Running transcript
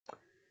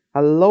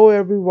Hello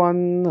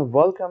everyone,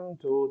 welcome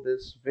to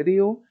this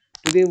video.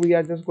 Today we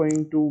are just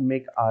going to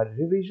make a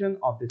revision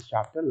of this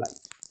chapter light.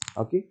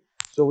 Okay,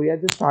 so we are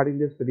just starting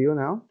this video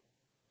now.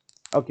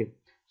 Okay,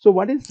 so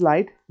what is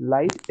light?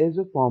 Light is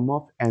a form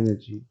of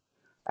energy,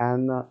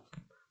 and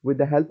with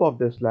the help of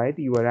this light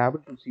you are able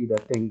to see the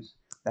things.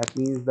 That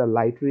means the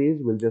light rays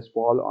will just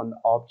fall on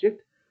the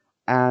object,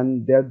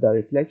 and there the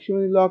reflection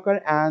will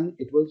occur and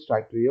it will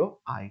strike to your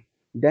eye.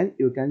 Then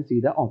you can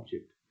see the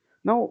object.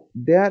 Now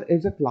there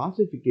is a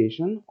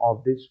classification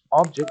of these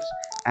objects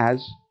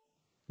as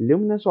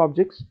luminous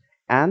objects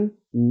and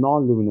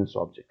non-luminous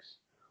objects.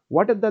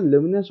 What are the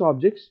luminous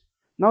objects?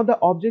 Now the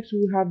objects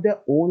who have their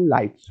own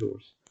light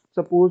source.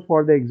 Suppose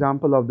for the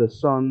example of the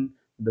sun,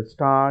 the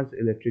stars,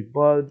 electric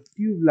bulb,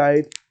 tube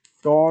light,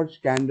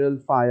 torch, candle,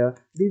 fire.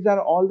 These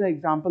are all the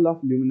example of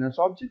luminous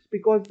objects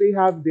because they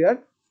have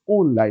their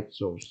own light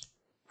source,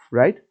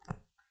 right?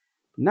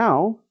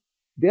 Now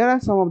there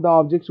are some of the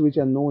objects which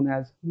are known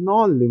as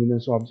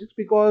non-luminous objects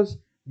because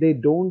they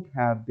don't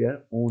have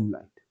their own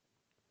light.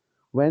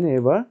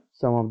 Whenever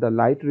some of the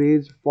light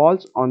rays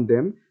falls on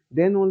them,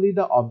 then only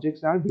the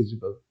objects are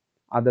visible.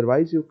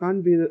 Otherwise you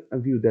can't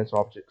view these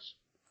objects,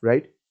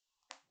 right?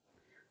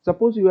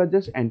 Suppose you are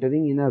just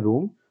entering in a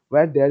room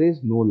where there is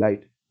no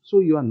light, so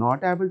you are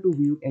not able to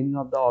view any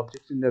of the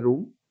objects in the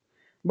room.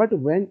 But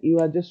when you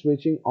are just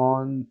switching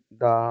on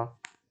the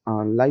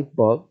light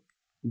bulb,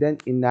 then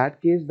in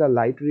that case the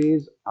light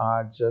rays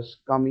are just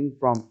coming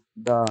from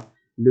the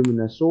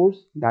luminous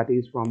source, that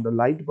is from the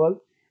light bulb,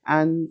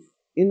 and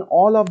in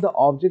all of the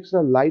objects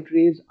the light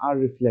rays are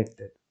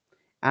reflected,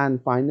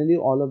 and finally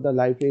all of the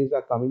light rays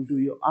are coming to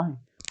your eye.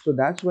 So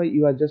that's why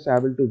you are just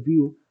able to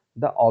view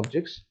the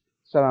objects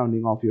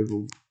surrounding of your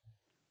room,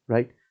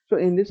 right? So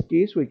in this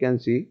case we can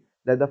see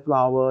that the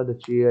flower, the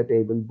chair,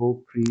 table,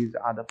 book, trees,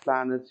 other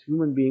planets,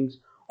 human beings,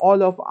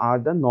 all of are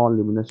the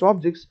non-luminous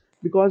objects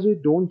because we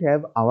don't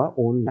have our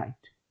own light,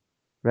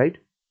 right?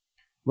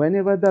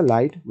 Whenever the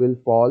light will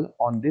fall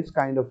on this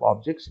kind of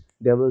objects,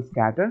 they will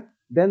scatter,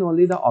 then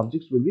only the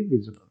objects will be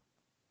visible.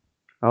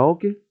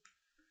 Okay,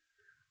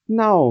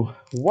 now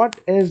what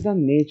is the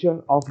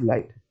nature of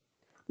light?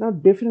 Now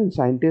different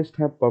scientists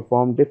have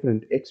performed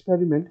different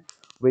experiments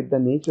with the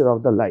nature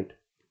of the light.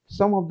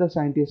 Some of the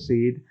scientists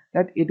said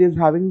that it is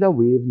having the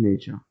wave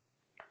nature.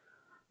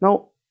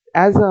 Now,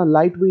 as a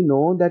light, we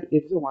know that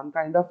it's one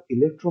kind of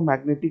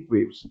electromagnetic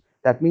waves.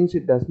 That means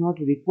it does not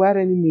require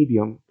any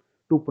medium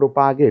to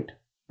propagate,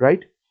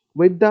 right?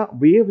 With the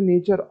wave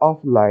nature of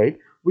light,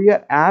 we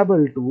are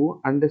able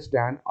to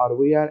understand, or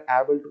we are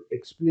able to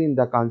explain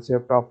the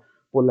concept of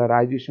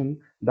polarization,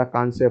 the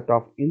concept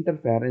of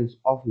interference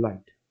of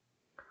light.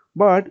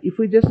 But if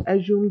we just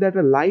assume that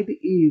a light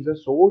is a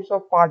source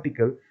of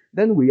particle,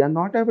 then we are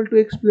not able to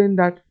explain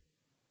that,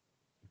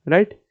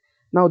 right?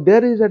 Now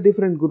there is a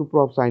different group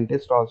of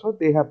scientists also.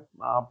 They have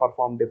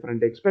performed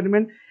different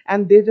experiment,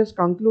 and they just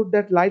conclude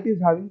that light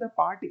is having the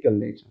particle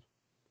nature,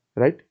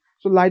 right?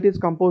 So light is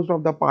composed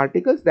of the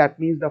particles, that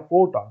means the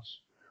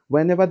photons.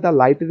 Whenever the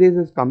light rays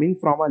is coming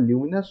from a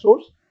luminous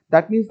source,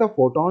 that means the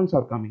photons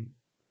are coming.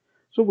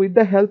 So with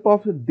the help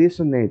of this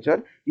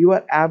nature, you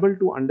are able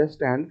to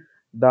understand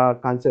the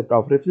concept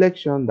of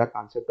reflection, the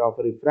concept of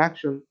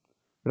refraction,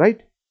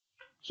 right?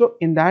 So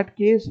in that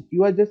case,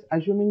 you are just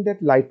assuming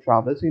that light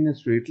travels in a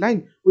straight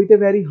line with a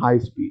very high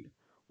speed.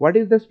 What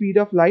is the speed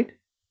of light?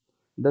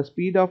 The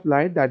speed of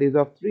light, that is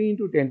of 3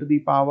 into 10 to the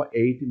power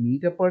 8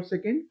 meter per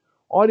second,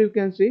 or you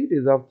can say it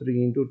is of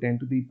 3 into 10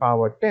 to the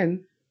power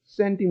 10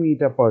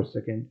 centimeter per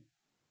second,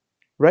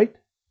 right?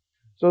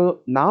 So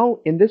now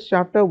in this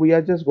chapter, we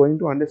are just going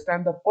to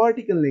understand the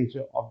particle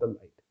nature of the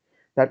light.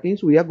 That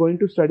means we are going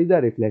to study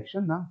the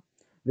reflection now.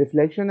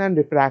 Reflection and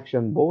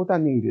refraction both are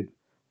needed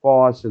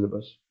for our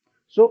syllabus.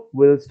 So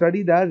we'll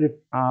study the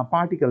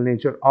particle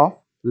nature of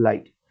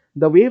light.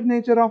 The wave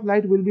nature of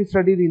light will be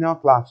studied in our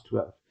class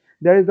 12.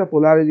 There is the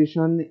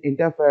polarization,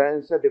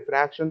 interference,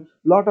 diffraction,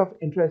 lot of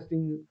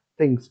interesting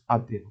things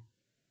are there.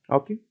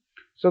 Okay.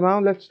 So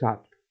now let's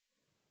start.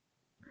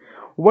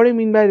 What do you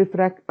mean by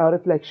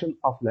reflection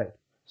of light?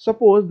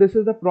 Suppose this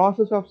is the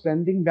process of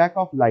sending back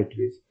of light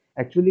rays.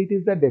 Actually, it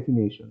is the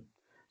definition.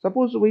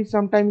 Suppose we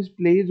sometimes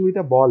plays with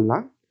a ball,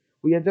 na?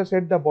 We have just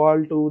hit the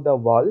ball to the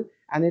wall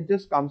and it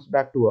just comes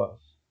back to us.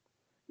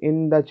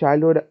 In the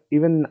childhood,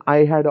 even I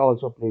had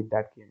also played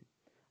that game.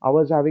 I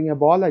was having a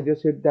ball, I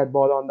just hit that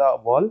ball on the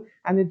wall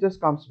and it just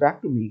comes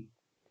back to me.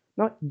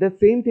 Now, the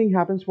same thing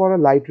happens for a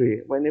light ray.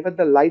 Whenever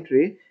the light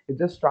ray is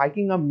just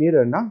striking a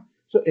mirror, na,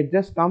 so it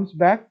just comes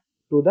back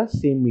to the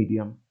same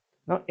medium.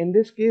 Now, in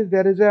this case,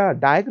 there is a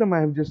diagram I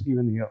have just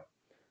given here.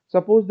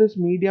 Suppose this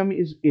medium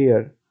is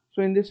air.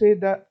 So, in this way,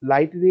 the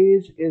light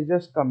rays is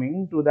just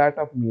coming to that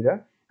of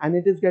mirror and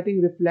it is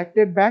getting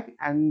reflected back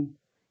and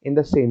in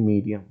the same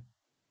medium.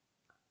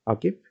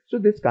 Okay, so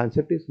this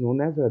concept is known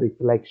as a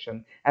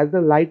reflection, as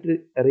the light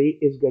ray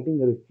is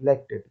getting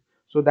reflected.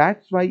 So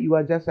that's why you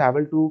are just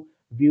able to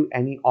view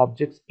any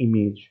object's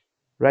image,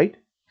 right?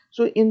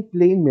 So in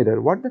plane mirror,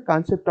 what the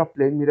concept of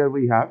plane mirror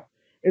we have,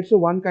 it's a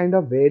one kind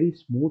of very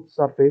smooth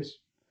surface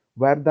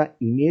where the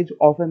image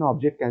of an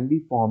object can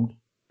be formed.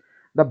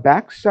 The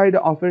back side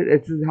of it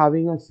is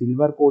having a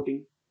silver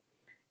coating,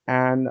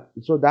 and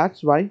so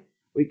that's why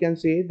we can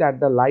say that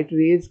the light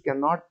rays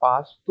cannot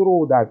pass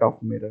through that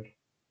of mirror.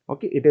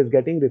 Okay, it is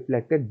getting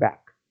reflected back.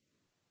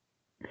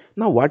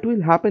 Now what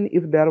will happen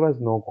if there was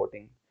no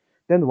coating?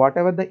 Then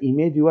whatever the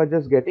image you are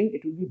just getting,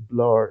 it will be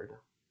blurred.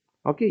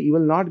 Okay, you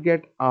will not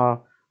get a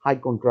high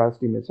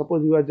contrast image.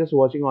 Suppose you are just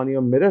watching on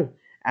your mirror,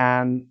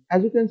 and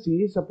as you can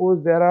see,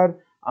 suppose there are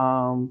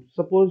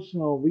suppose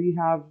we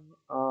have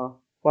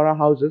for our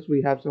houses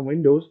we have some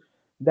windows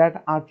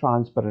that are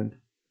transparent,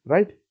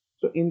 right?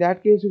 So in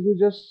that case, if you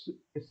just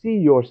see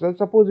yourself,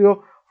 suppose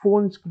your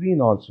phone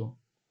screen also,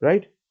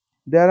 right,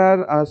 there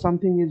are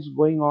something is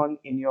going on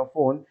in your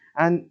phone,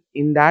 and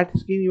in that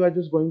screen you are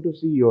just going to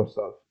see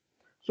yourself,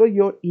 so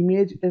your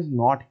image is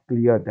not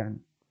clear then,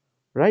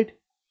 right?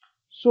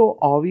 So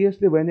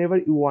obviously whenever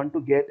you want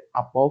to get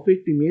a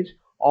perfect image,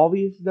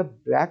 obviously the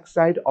back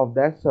side of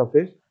that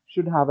surface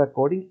should have a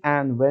coating,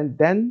 and when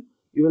then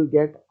you will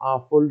get a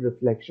full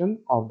reflection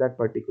of that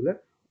particular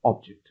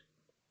object.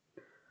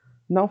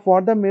 Now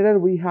for the mirror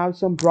we have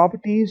some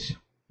properties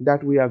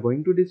that we are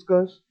going to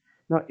discuss.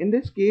 Now in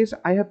this case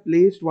I have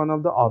placed one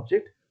of the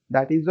object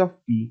that is of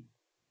P.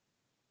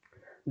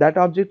 That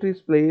object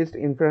is placed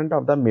in front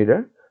of the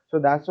mirror, so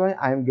that's why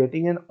I am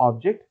getting an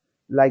object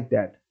like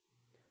that.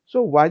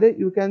 So whether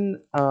you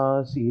can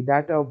see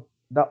that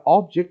the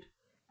object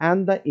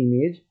and the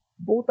image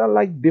both are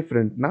like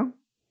different now,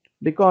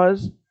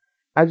 because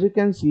as you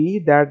can see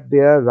that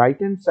their right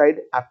hand side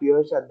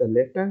appears at the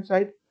left hand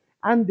side,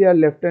 and their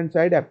left hand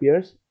side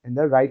appears in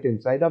the right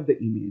hand side of the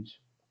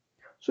image.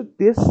 So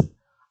this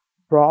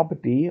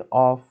property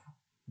of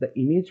the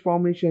image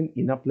formation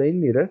in a plane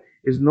mirror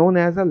is known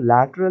as a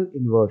lateral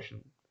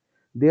inversion.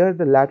 There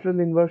the lateral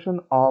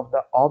inversion of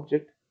the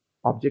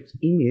object's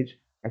image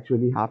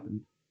actually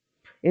happens.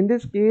 In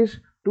this case,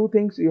 two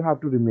things you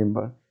have to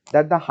remember,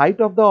 that the height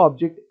of the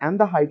object and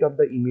the height of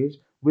the image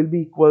will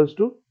be equals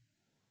to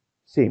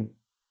same.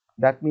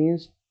 That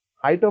means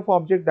height of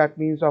object, that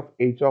means of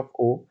h of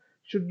o,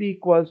 should be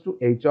equals to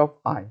h of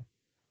I,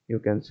 you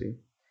can see.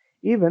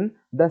 Even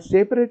the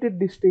separated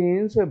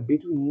distance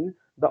between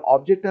the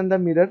object and the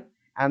mirror,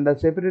 and the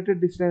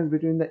separated distance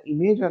between the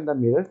image and the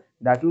mirror,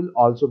 that will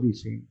also be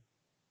same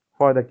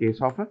for the case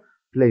of a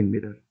plane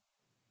mirror.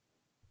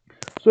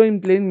 So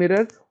in plane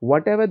mirror,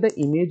 whatever the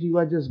image you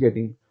are just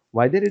getting,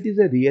 whether it is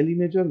a real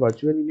image or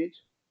virtual image,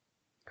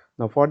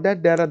 now for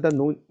that there are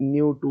the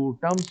new two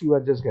terms you are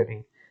just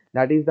getting.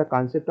 That is the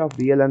concept of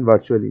real and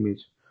virtual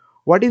image.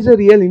 What is a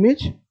real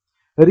image?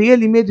 A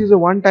real image is a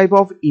one type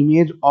of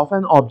image of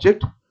an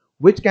object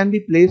which can be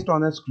placed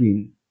on a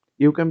screen.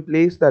 You can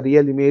place the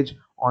real image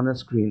on a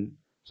screen.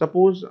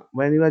 Suppose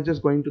when you are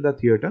just going to the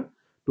theater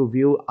to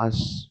view a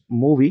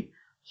movie,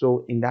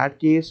 so in that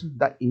case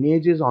the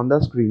image is on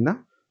the screen. Na?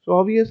 So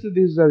obviously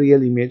this is a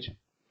real image.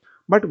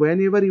 But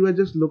whenever you are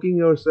just looking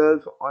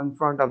yourself on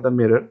front of the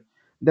mirror,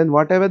 then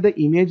whatever the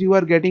image you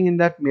are getting in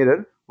that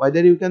mirror,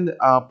 whether you can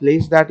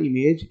place that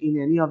image in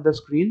any of the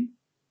screen,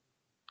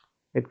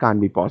 it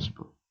can't be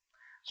possible.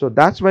 So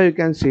that's why you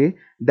can say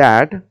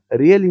that a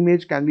real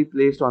image can be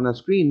placed on a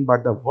screen,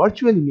 but the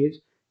virtual image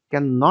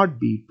cannot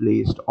be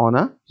placed on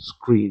a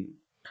screen.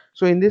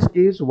 So in this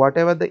case,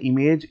 whatever the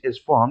image is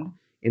formed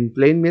in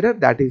plane mirror,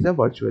 that is a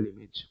virtual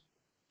image.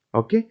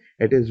 Okay,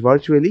 it is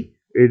virtually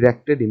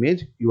erected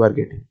image you are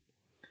getting.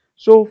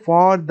 So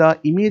for the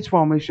image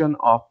formation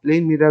of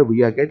plane mirror,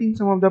 we are getting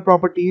some of the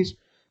properties,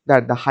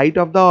 that the height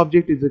of the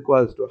object is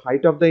equals to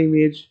height of the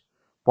image,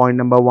 point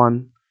number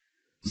one.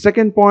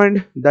 Second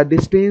point, the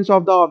distance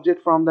of the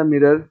object from the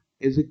mirror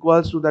is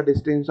equals to the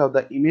distance of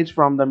the image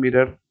from the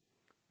mirror,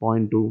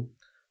 point two.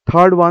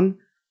 Third one,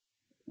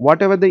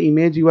 whatever the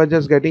image you are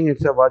just getting,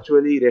 it's a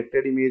virtually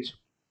erected image,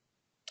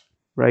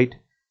 right?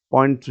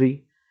 Point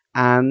three.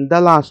 And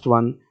the last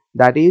one,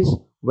 that is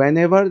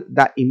whenever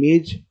the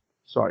image,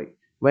 sorry,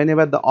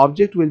 whenever the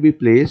object will be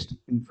placed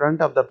in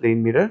front of the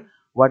plane mirror,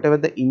 whatever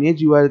the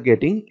image you are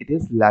getting, it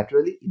is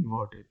laterally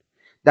inverted.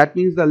 That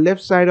means the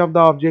left side of the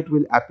object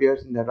will appear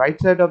in the right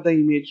side of the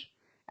image,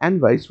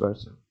 and vice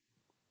versa,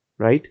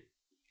 right?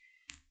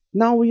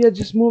 Now we are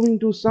just moving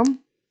to some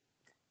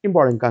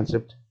important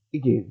concept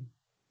again.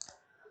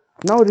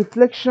 Now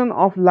reflection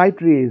of light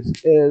rays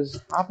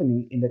is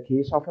happening in the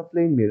case of a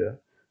plane mirror.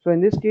 So in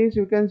this case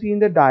you can see in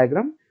the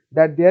diagram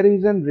that there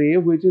is a ray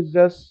which is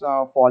just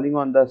falling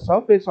on the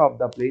surface of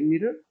the plane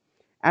mirror,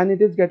 and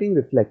it is getting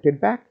reflected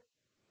back.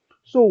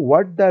 So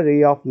what the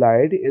ray of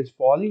light is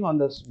falling on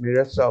the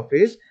mirror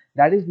surface,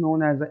 that is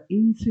known as the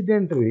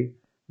incident ray,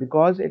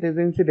 because it is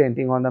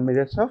incidenting on the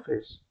mirror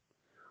surface.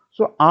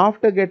 So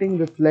after getting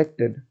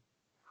reflected,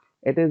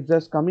 it is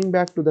just coming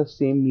back to the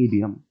same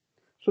medium.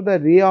 So the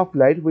ray of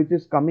light which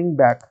is coming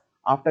back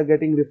after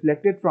getting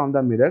reflected from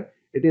the mirror,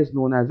 it is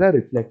known as a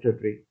reflected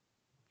ray,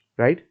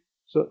 right?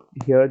 So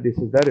here this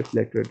is the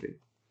reflected ray.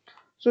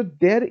 So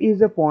there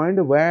is a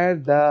point where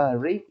the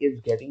ray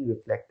is getting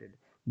reflected.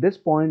 This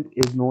point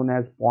is known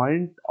as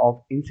point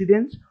of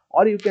incidence,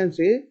 or you can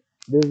say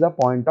this is the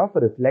point of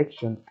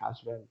reflection as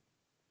well.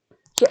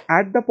 So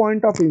at the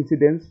point of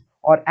incidence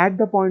or at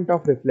the point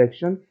of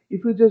reflection,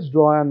 if you just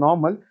draw a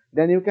normal,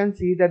 then you can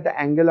see that the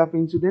angle of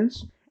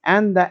incidence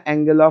and the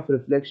angle of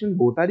reflection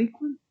both are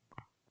equal,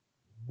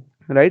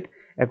 right?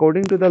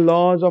 According to the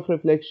laws of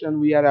reflection,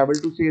 we are able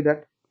to say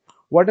that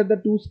what are the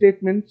two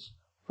statements?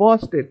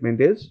 First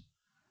statement is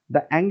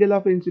the angle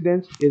of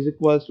incidence is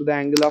equals to the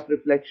angle of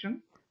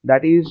reflection,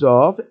 that is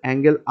of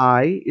angle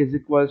I is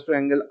equals to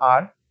angle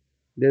R.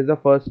 This is the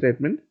first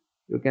statement,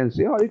 you can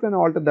say, or you can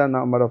alter the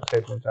number of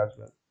statements as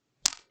well.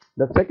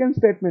 The second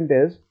statement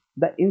is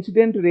the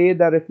incident ray,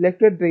 the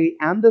reflected ray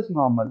and this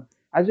normal,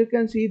 as you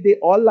can see, they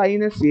all lie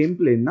in a same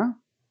plane. Na?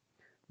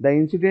 The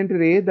incident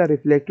ray, the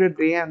reflected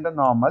ray and the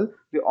normal,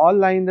 they all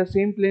lie in the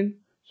same plane.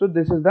 So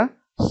this is the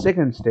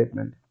second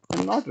statement.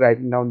 I'm not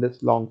writing down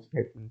this long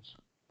statements.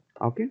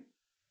 Okay.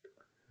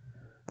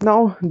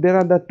 Now there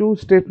are the two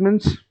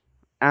statements,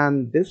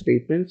 and these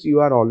statements you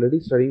are already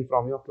studying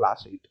from your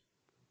class 8.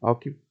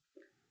 Okay.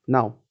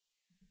 Now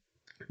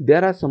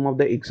there are some of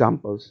the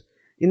examples.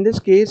 In this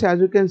case, as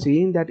you can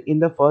see that in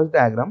the first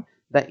diagram,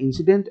 the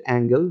incident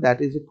angle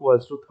that is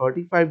equals to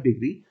 35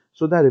 degree.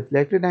 So the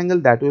reflected angle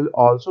that will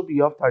also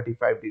be of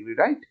 35 degree,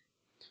 right?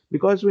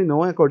 Because we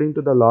know according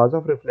to the laws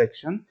of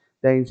reflection,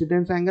 the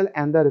incidence angle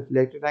and the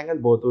reflected angle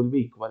both will be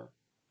equal.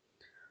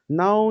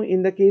 Now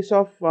in the case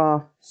of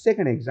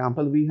second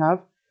example, we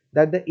have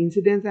that the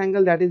incidence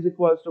angle that is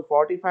equals to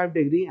 45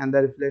 degree and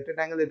the reflected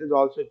angle it is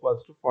also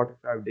equals to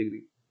 45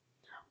 degree.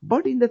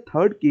 But in the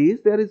third case,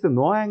 there is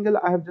no angle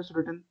I have just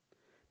written,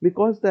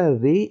 because the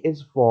ray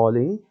is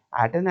falling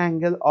at an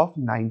angle of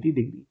 90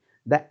 degree.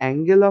 The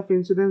angle of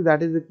incidence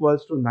that is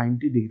equals to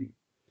 90 degree.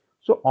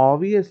 So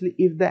obviously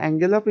if the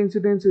angle of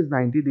incidence is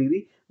 90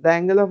 degree, the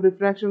angle of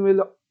reflection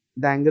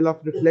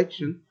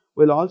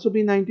will also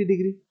be 90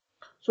 degree.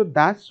 So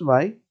that's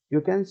why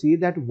you can see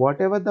that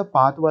whatever the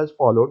path was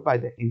followed by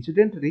the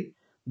incident ray,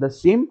 the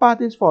same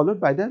path is followed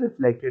by the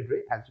reflected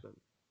ray as well.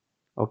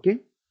 Okay,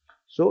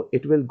 so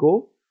it will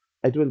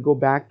go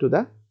back to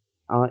the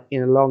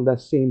in along the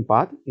same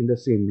path in the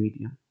same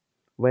medium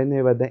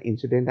whenever the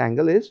incident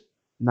angle is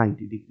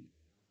 90 degree.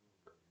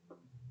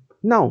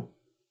 Now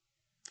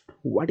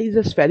what is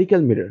a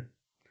spherical mirror?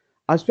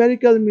 A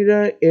spherical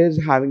mirror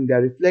is having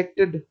the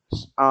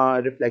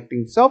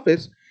reflecting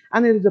surface,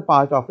 and it is a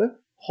part of a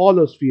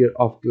hollow sphere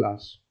of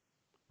glass,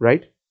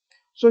 right?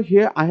 So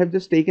here I have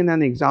just taken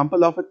an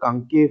example of a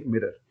concave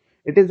mirror.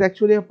 It is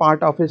actually a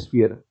part of a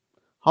sphere.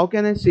 How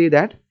can I say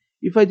that?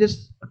 If I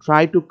just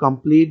try to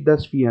complete the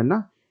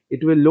sphere,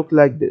 it will look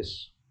like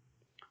this.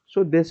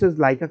 So this is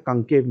like a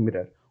concave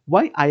mirror.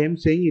 Why I am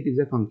saying it is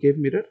a concave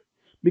mirror?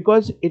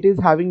 Because it is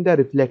having the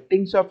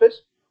reflecting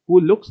surface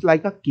who looks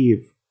like a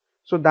cave.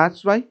 So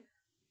that's why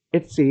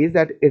it says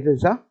that it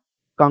is a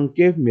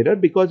concave mirror,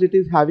 because it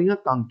is having a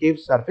concave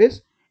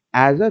surface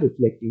as a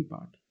reflecting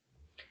part.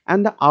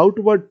 And the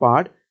outward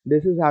part,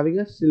 this is having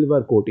a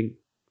silver coating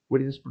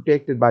which is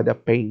protected by the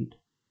paint.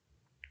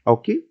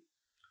 Okay.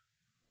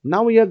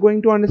 Now we are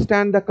going to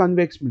understand the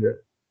convex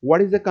mirror.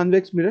 What is the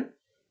convex mirror?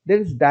 That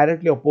is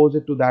directly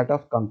opposite to that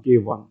of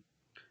concave one,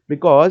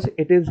 because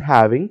it is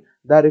having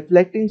the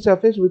reflecting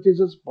surface which is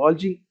just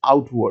bulging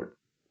outward.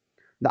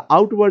 The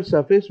outward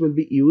surface will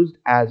be used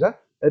as a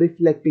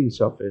reflecting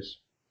surface.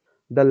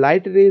 The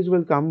light rays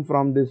will come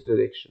from this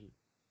direction,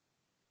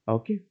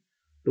 okay,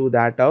 to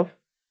that of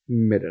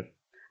mirror.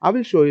 I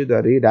will show you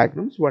the ray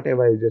diagrams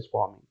whatever is just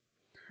forming.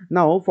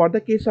 Now for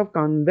the case of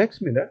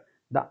convex mirror,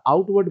 the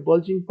outward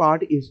bulging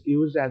part is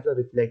used as a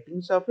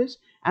reflecting surface,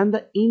 and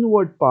the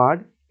inward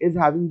part is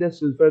having the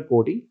silver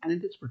coating and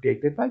it is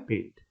protected by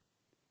paint.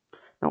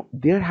 Now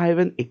there I have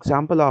an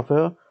example of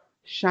a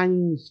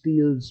shining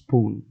steel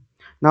spoon.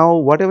 Now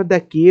whatever the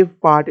cave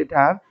part it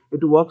have,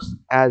 it works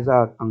as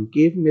a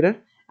concave mirror,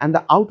 and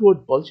the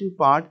outward bulging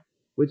part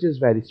which is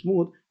very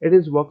smooth, it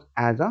is works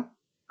as a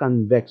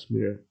convex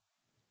mirror.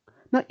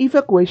 Now if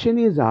a question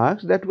is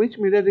asked that which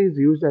mirror is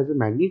used as a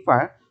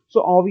magnifier,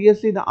 so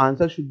obviously the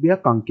answer should be a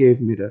concave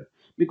mirror,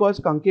 because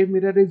concave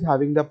mirror is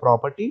having the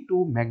property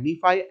to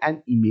magnify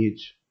an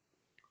image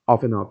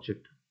of an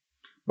object.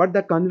 But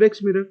the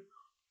convex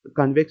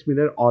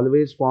mirror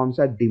always forms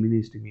a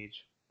diminished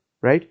image,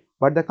 right?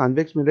 But the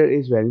convex mirror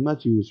is very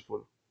much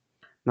useful.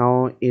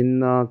 Now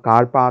in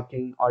car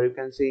parking, or you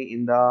can say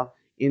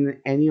in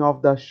any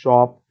of the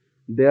shop,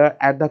 there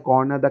at the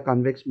corner the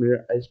convex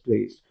mirror is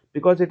placed,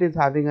 because it is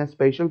having a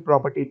special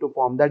property to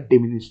form that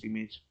diminished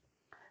image.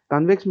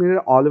 Convex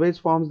mirror always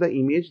forms the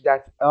image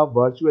that's a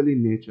virtual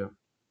in nature.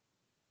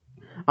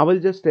 I will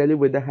just tell you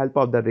with the help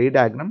of the ray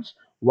diagrams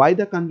why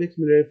the convex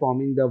mirror is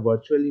forming the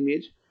virtual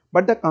image.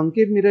 But the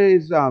concave mirror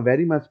is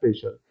very much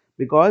special,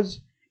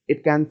 because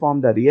it can form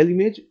the real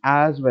image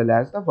as well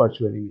as the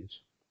virtual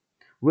image.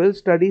 We'll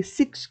study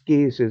 6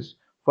 cases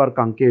for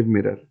concave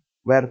mirror,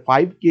 where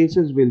 5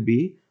 cases will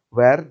be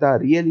where the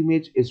real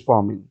image is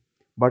forming,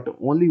 but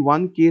only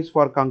one case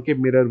for concave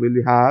mirror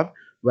will have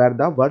where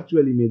the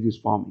virtual image is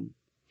forming.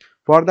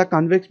 For the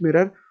convex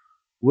mirror,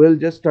 we'll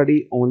just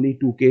study only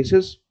 2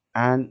 cases,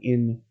 and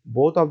in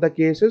both of the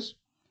cases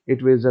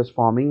it will just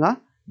forming a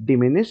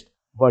diminished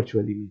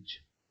virtual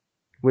image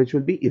which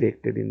will be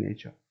erected in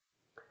nature.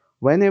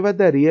 Whenever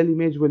the real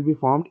image will be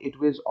formed,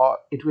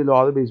 it will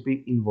always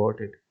be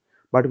inverted.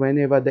 But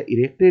whenever the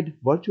erected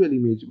virtual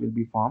image will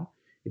be formed,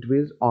 it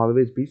will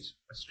always be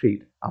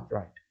straight,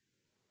 upright.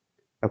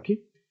 Okay.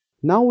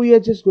 Now we are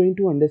just going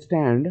to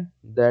understand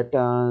that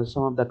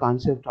some of the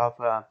concept of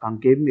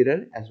concave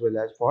mirror as well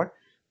as for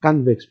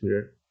convex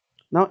mirror.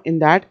 Now in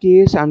that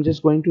case, I'm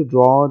just going to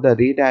draw the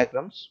ray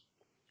diagrams.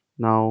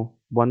 Now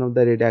one of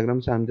the ray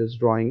diagrams I'm just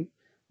drawing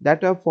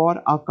that are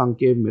for a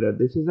concave mirror.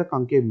 This is a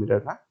concave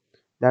mirror, huh?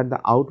 That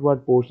the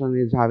outward portion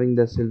is having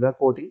the silver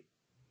coating.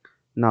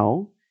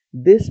 Now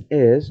this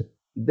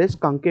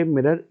concave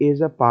mirror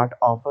is a part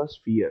of a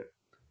sphere.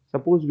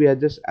 Suppose we are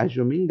just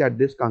assuming that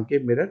this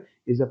concave mirror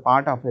is a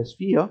part of a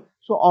sphere,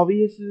 so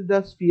obviously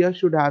the sphere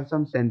should have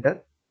some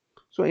center.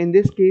 So in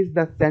this case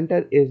the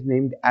center is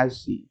named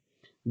as C.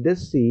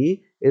 This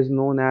C is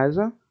known as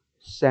a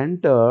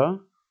center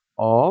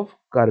of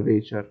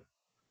curvature,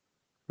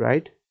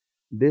 right?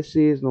 This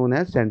is known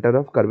as center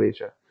of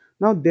curvature.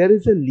 Now there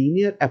is a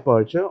linear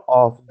aperture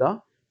of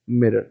the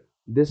mirror.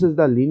 This is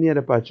the linear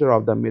aperture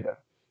of the mirror.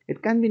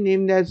 It can be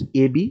named as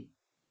AB.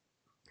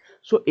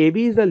 So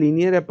AB is the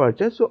linear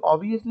aperture, so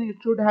obviously it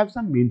should have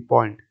some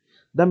midpoint.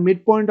 The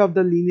midpoint of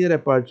the linear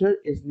aperture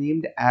is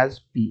named as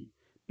P.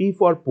 P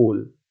for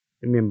pole.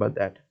 Remember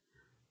that.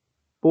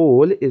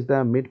 Pole is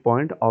the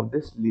midpoint of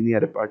this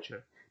linear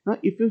aperture. Now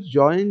if you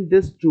join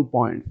these 2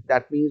 points,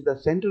 that means the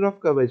center of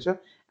curvature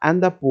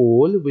and the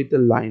pole with a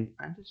line.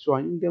 I'm just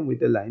joining them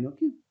with a line,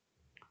 okay?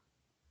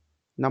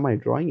 Now my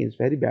drawing is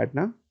very bad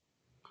now.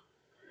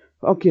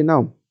 Okay,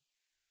 now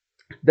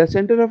the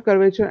center of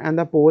curvature and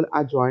the pole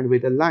are joined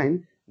with a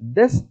line.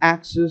 This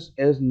axis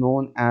is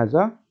known as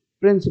a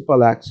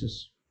principal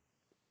axis,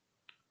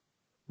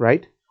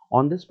 right?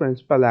 On this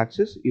principal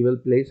axis, you will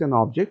place an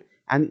object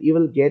and you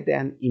will get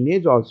an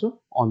image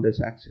also on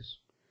this axis.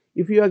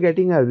 If you are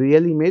getting a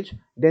real image,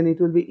 then it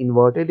will be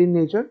inverted in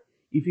nature.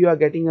 If you are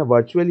getting a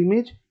virtual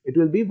image, it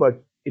will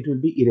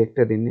be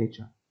erected in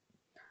nature.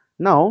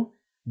 Now,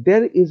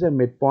 there is a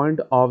midpoint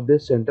of the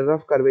center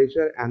of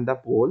curvature and the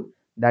pole,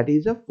 that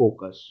is a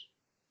focus,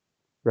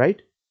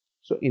 right?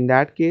 So in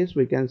that case,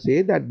 we can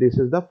say that this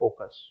is the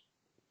focus.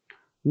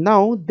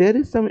 Now there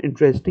is some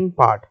interesting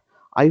part.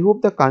 I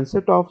hope the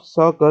concept of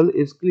circle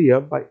is clear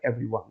by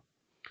everyone,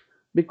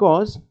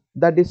 because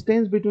the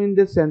distance between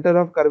the center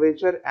of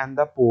curvature and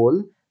the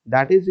pole,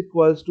 that is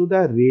equals to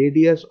the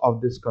radius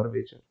of this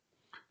curvature.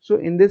 So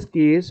in this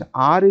case,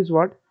 r is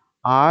what?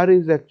 R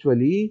is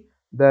actually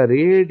the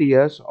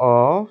radius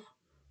of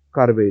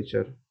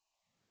curvature,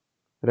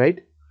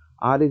 right?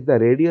 R is the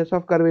radius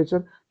of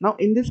curvature. Now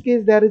in this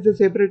case, there is a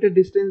separated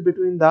distance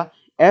between the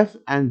F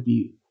and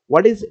P.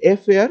 What is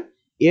F here?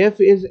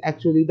 F is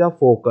actually the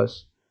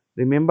focus.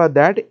 Remember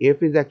that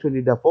F is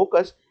actually the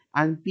focus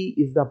and P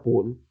is the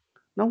pole.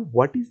 Now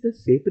what is the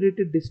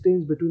separated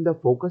distance between the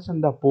focus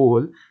and the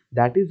pole?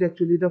 That is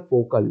actually the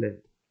focal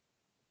length.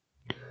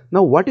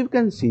 Now what you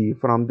can see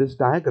from this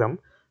diagram,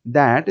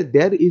 that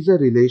there is a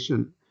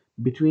relation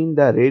between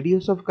the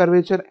radius of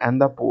curvature and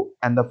the pole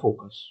and the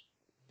focus.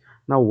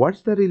 Now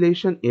what's the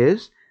relation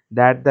is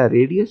that the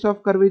radius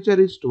of curvature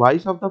is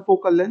twice of the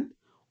focal length,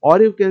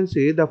 or you can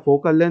say the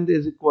focal length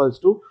is equals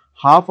to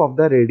half of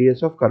the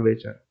radius of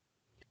curvature.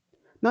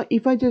 Now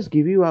if I just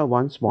give you a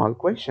one small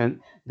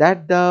question,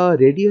 that the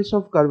radius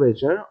of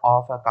curvature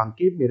of a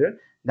concave mirror,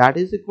 that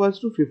is equals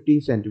to 50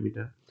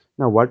 centimeter.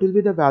 Now what will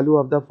be the value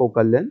of the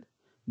focal length?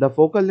 The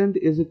focal length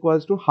is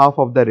equals to half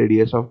of the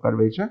radius of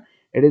curvature.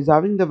 It is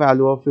having the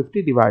value of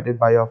 50 divided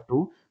by of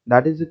 2,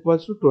 that is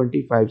equals to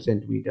 25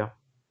 centimeter,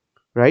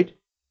 right?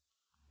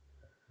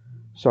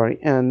 Sorry,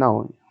 and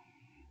now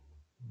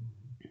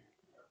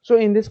so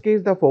in this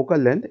case the focal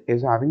length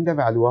is having the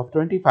value of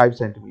 25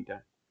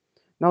 centimeter.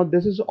 Now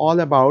this is all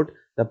about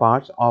the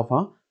parts of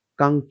a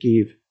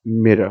concave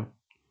mirror,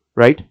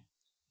 right?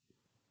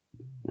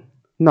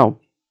 Now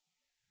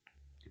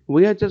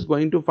we are just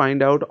going to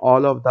find out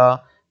all of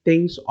the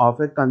things of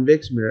a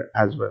convex mirror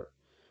as well.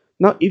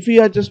 Now if we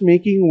are just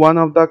making one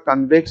of the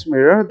convex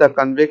mirror, the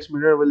convex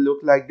mirror will look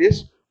like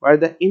this, where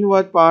the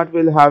inward part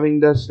will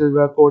having the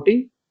silver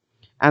coating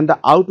and the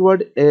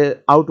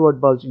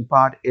outward bulging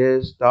part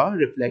is the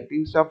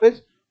reflecting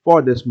surface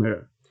for this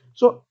mirror.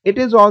 So it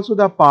is also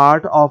the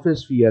part of a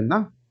sphere,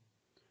 na?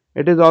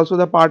 It is also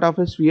the part of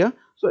a sphere,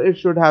 so it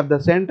should have the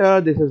center.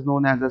 This is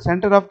known as the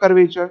center of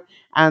curvature,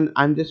 and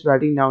I'm just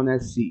writing down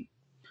as C.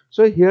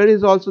 So here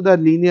is also the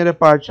linear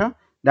aperture,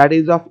 that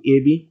is of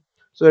AB.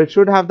 So it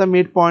should have the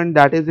midpoint,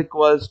 that is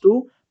equals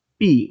to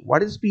P.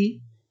 What is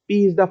P?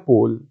 P is the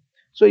pole.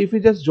 So if you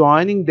just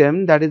joining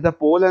them, that is the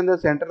pole and the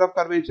center of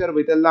curvature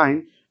with a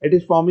line, it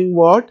is forming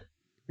what?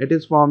 It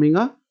is forming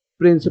a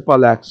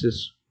principal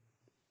axis,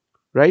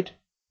 right?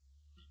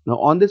 Now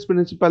on this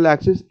principal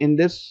axis, in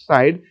this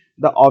side,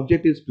 the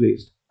object is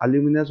placed. A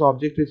luminous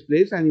object is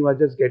placed and you are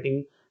just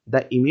getting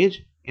the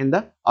image in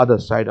the other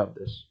side of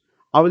this.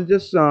 I will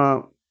just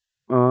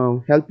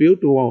help you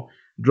to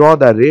draw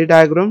the ray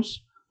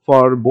diagrams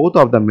for both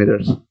of the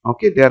mirrors.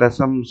 Okay, there are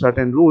some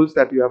certain rules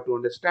that you have to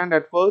understand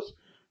at first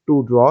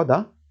to draw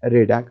the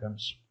ray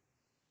diagrams.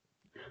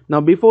 Now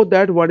before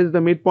that, what is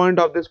the midpoint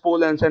of this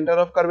pole and center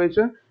of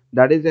curvature?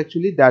 That is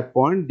actually that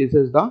point. This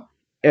is the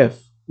F.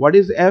 What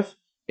is F?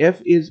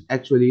 F is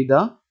actually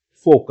the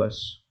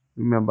focus.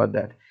 Remember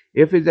that.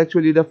 F is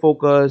actually the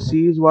focus.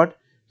 C is what?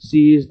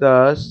 C is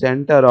the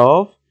center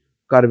of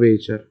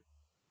curvature.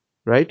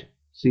 Right?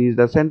 C is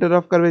the center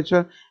of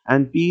curvature,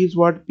 and P is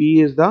what?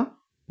 P is the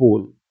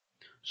pole.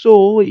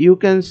 So you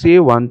can say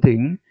one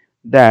thing,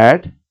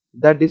 that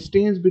the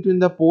distance between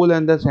the pole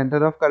and the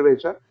center of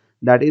curvature,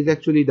 that is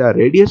actually the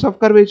radius of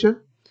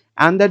curvature,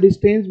 and the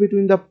distance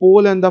between the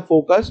pole and the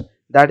focus,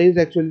 that is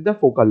actually the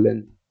focal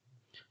length.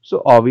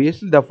 So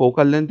obviously the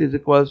focal length is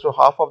equals to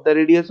half of the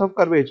radius of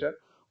curvature,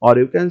 or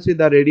you can say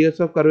the radius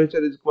of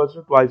curvature is equals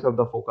to twice of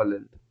the focal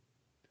length,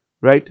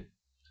 right?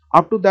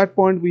 Up to that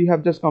point we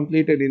have just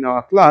completed in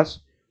our class,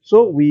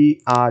 so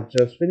we are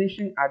just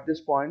finishing at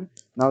this point.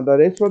 Now the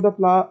rest of the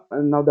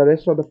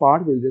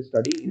part we'll just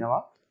study in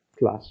our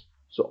class.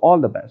 So all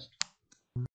the best.